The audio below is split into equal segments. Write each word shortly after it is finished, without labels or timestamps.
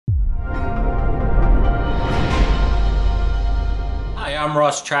I'm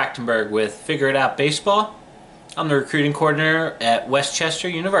Ross Trachtenberg with Figure It Out Baseball. I'm the recruiting coordinator at Westchester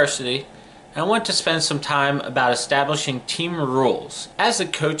University, and I want to spend some time about establishing team rules. As a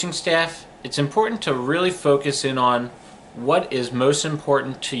coaching staff, it's important to really focus in on what is most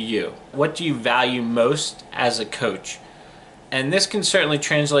important to you. What do you value most as a coach? And this can certainly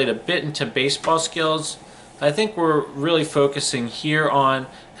translate a bit into baseball skills. I think we're really focusing here on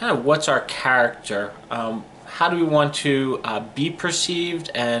kind of what's our character. How do we want to be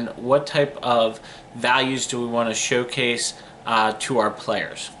perceived, and what type of values do we want to showcase to our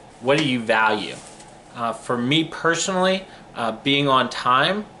players? What do you value? For me personally, being on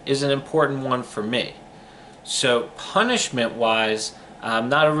time is an important one for me. So punishment wise, I'm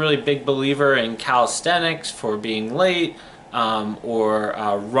not a really big believer in calisthenics for being late, or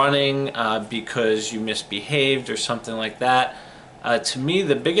running because you misbehaved or something like that. To me,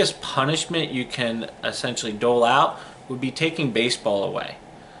 the biggest punishment you can essentially dole out would be taking baseball away.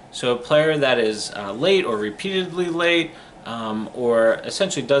 So a player that is late or repeatedly late, or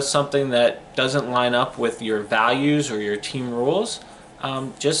essentially does something that doesn't line up with your values or your team rules,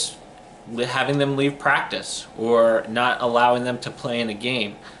 just having them leave practice or not allowing them to play in a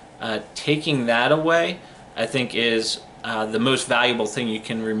game. Taking that away, I think, is the most valuable thing you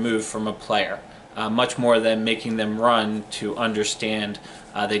can remove from a player. Much more than making them run to understand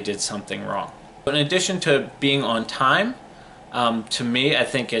they did something wrong. But in addition to being on time, to me, I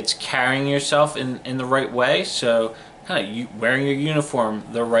think it's carrying yourself in the right way. So kind of wearing your uniform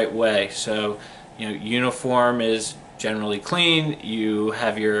the right way. So uniform is generally clean. You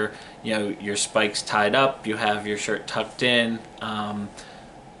have your your spikes tied up. You have your shirt tucked in.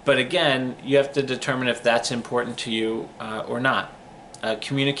 But again, you have to determine if that's important to you or not.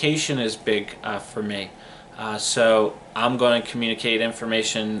 Communication is big for me. So I'm going to communicate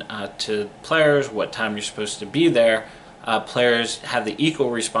information to players, what time you're supposed to be there. Players have the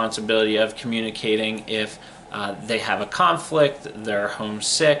equal responsibility of communicating if they have a conflict, they're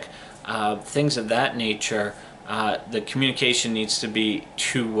homesick, things of that nature. The communication needs to be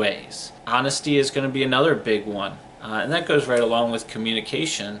two ways. Honesty is going to be another big one, and that goes right along with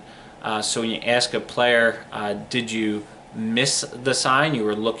communication. So when you ask a player, did you miss the sign, you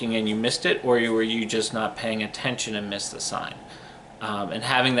were looking and you missed it, or were you just not paying attention and missed the sign? And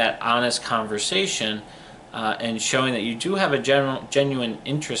having that honest conversation and showing that you do have a genuine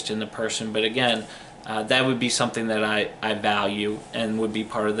interest in the person, but again, that would be something that I value and would be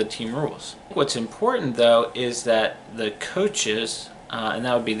part of the team rules. What's important though is that the coaches, and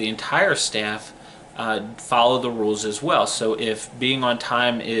that would be the entire staff, follow the rules as well. So if being on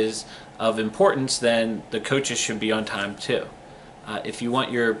time is of importance, then the coaches should be on time too. If you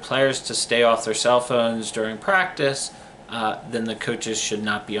want your players to stay off their cell phones during practice, then the coaches should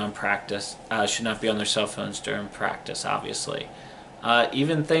not be on their cell phones during practice, obviously.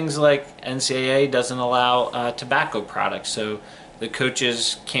 Even things like NCAA doesn't allow tobacco products, so the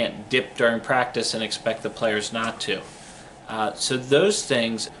coaches can't dip during practice and expect the players not to. So those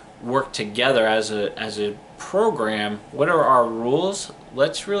things work together as a program. What are our rules?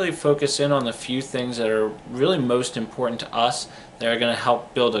 Let's really focus in on the few things that are really most important to us that are going to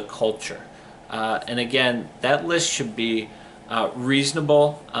help build a culture. And again, that list should be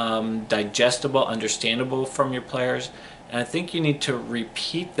reasonable, digestible, understandable from your players. And I think you need to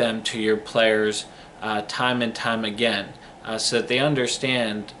repeat them to your players time and time again, so that they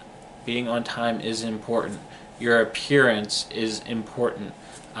understand being on time is important. Your appearance is important.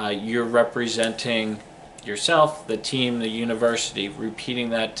 You're representing yourself, the team, the university.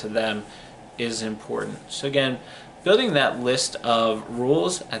 Repeating that to them is important. So again, building that list of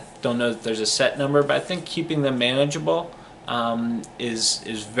rules, I don't know that there's a set number, but I think keeping them manageable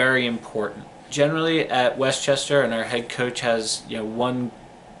is very important. Generally at Westchester, and our head coach has one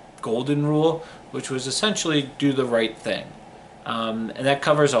golden rule, which was essentially do the right thing. And that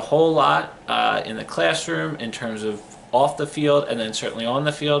covers a whole lot in the classroom in terms of off the field and then certainly on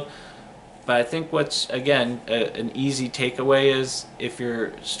the field. But I think what's, again, an easy takeaway is if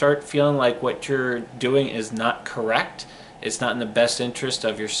you start feeling like what you're doing is not correct, it's not in the best interest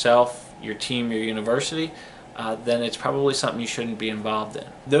of yourself, your team, your university, then it's probably something you shouldn't be involved in.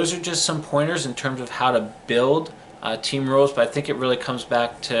 Those are just some pointers in terms of how to build team rules, but I think it really comes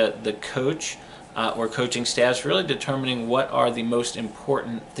back to the coach or coaching staffs really determining what are the most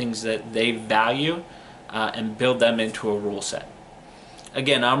important things that they value and build them into a rule set.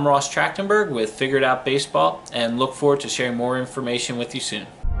 Again, I'm Ross Trachtenberg with Figure It Out Baseball, and look forward to sharing more information with you soon.